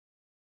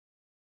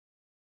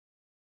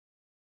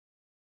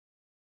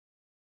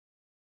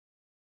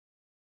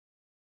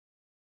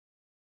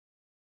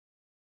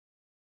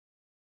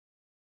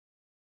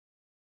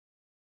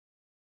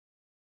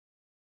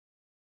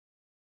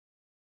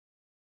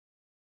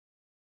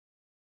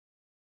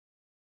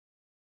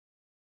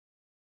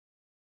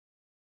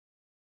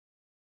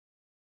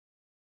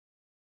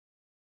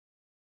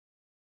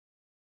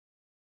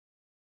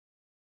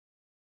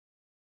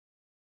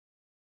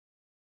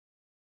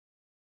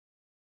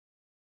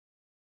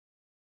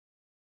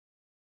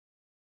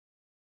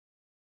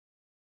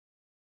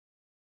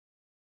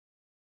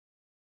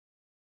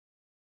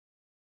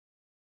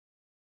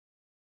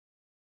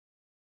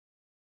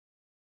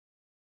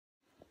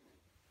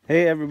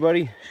Hey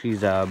everybody,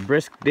 she's a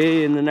brisk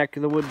day in the neck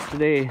of the woods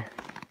today. It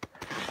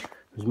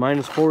was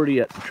minus 40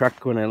 at the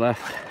truck when I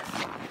left.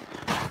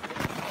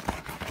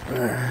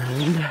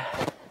 And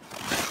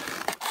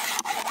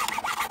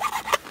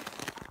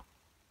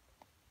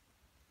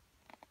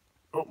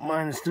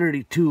minus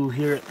 32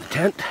 here at the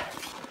tent.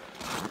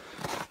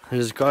 I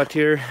just got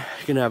here,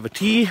 gonna have a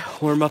tea,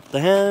 warm up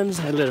the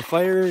hands. I lit a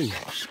fire and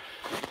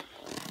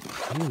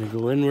I'm gonna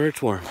go in where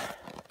it's warm.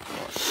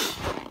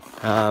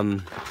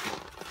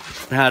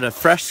 Had a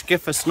fresh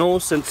skiff of snow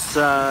since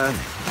I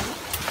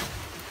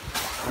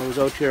was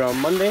out here on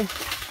Monday,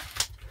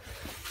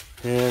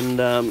 and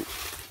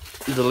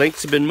the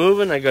lynx have been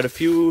moving. I got a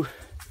few.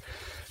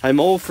 I'm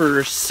 0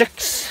 for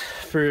 6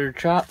 for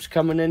traps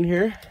coming in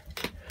here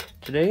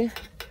today,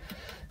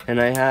 and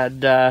I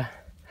had a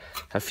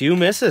few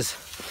misses.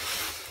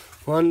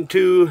 1,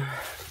 2,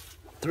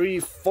 3,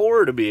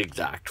 4 to be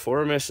exact.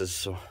 4 misses.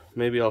 So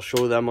maybe I'll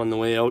show them on the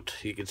way out.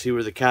 You can see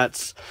where the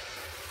cats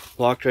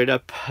walked right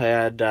up. I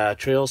had a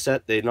trail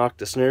set. They knocked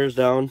the snares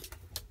down,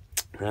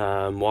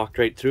 walked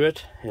right through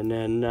it, and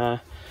then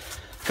a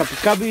couple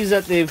cubbies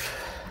that they've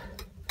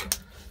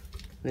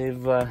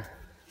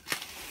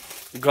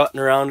gotten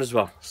around as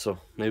well. So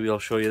maybe I'll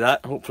show you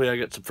that. Hopefully I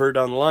get some fur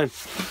down the line.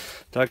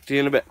 Talk to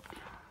you in a bit.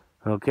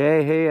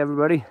 Okay, hey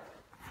everybody.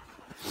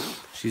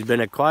 She's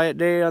been a quiet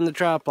day on the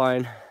trap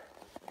line.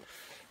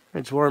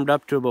 It's warmed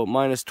up to about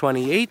minus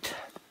 28.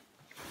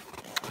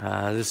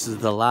 This is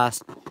the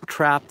last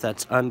trap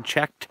that's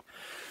unchecked,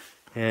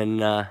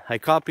 and I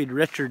copied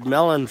Richard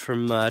Mellon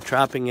from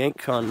Trapping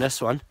Inc. on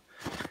this one.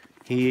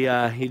 He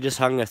just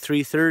hung a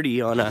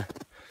 330 on a,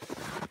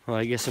 well,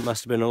 I guess it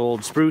must have been an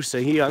old spruce, so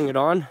he hung it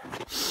on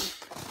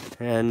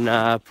and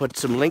put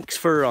some lynx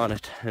fur on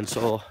it. And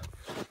so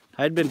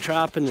I'd been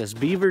trapping this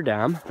beaver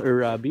dam,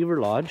 or beaver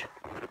lodge,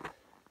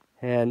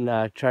 and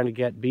trying to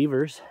get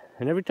beavers,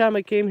 and every time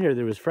I came here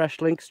there was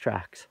fresh lynx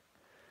tracks.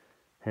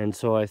 And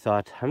so I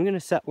thought, I'm going to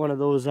set one of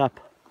those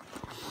up.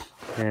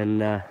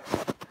 And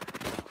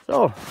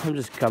so I'm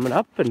just coming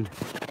up, and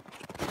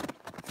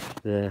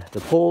the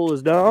pole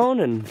is down,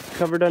 and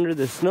covered under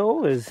the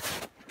snow is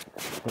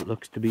what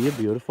looks to be a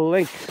beautiful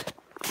lynx.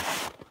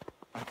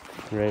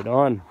 Right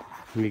on.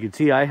 And you can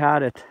see I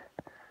had it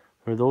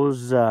where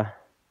those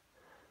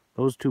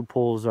 2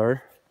 poles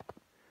are.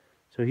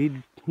 So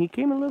he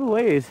came a little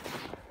ways.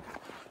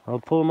 I'll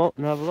pull him out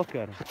and have a look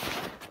at him.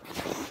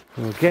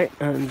 Okay,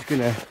 I'm just going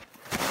to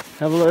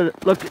have a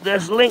look at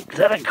this lynx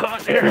that I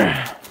caught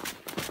here.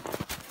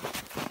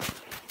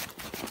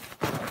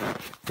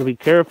 So be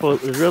careful,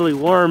 it was really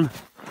warm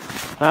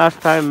last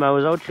time I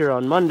was out here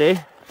on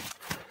Monday,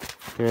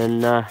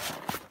 and it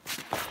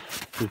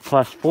was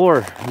plus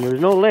 4, and there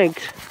was no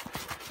lynx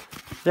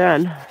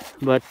then,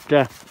 but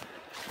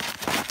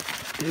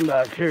came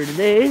back here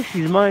today.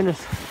 She was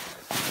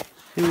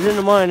in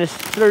the minus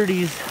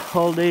 30s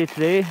all day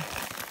today.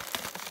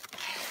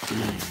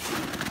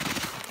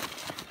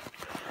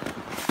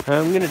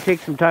 I'm going to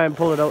take some time,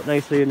 pull it out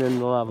nicely, and then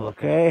we'll have a look.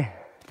 Okay,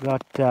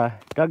 got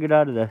dug it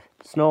out of the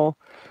snow.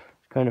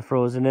 It's kind of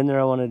frozen in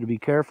there. I wanted to be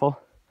careful.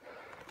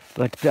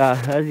 But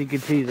as you can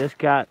see, this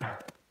cat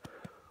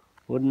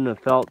wouldn't have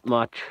felt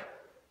much.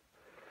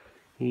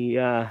 He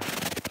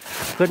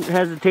couldn't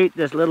hesitate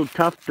this little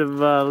tuft of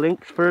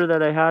lynx fur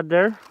that I had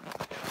there.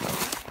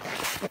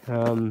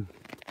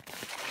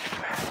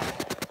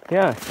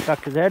 Yeah,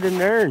 stuck his head in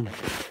there and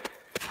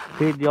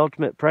paid the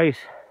ultimate price.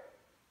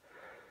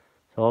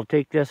 So I'll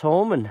take this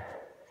home and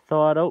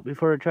thaw it out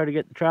before I try to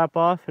get the trap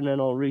off, and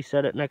then I'll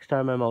reset it next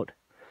time I'm out.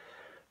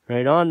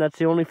 Right on, that's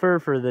the only fur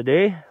for the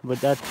day,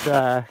 but that's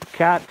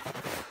cat.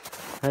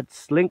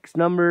 That's lynx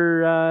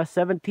number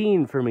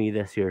 17 for me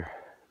this year.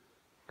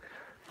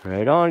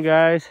 Right on,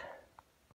 guys.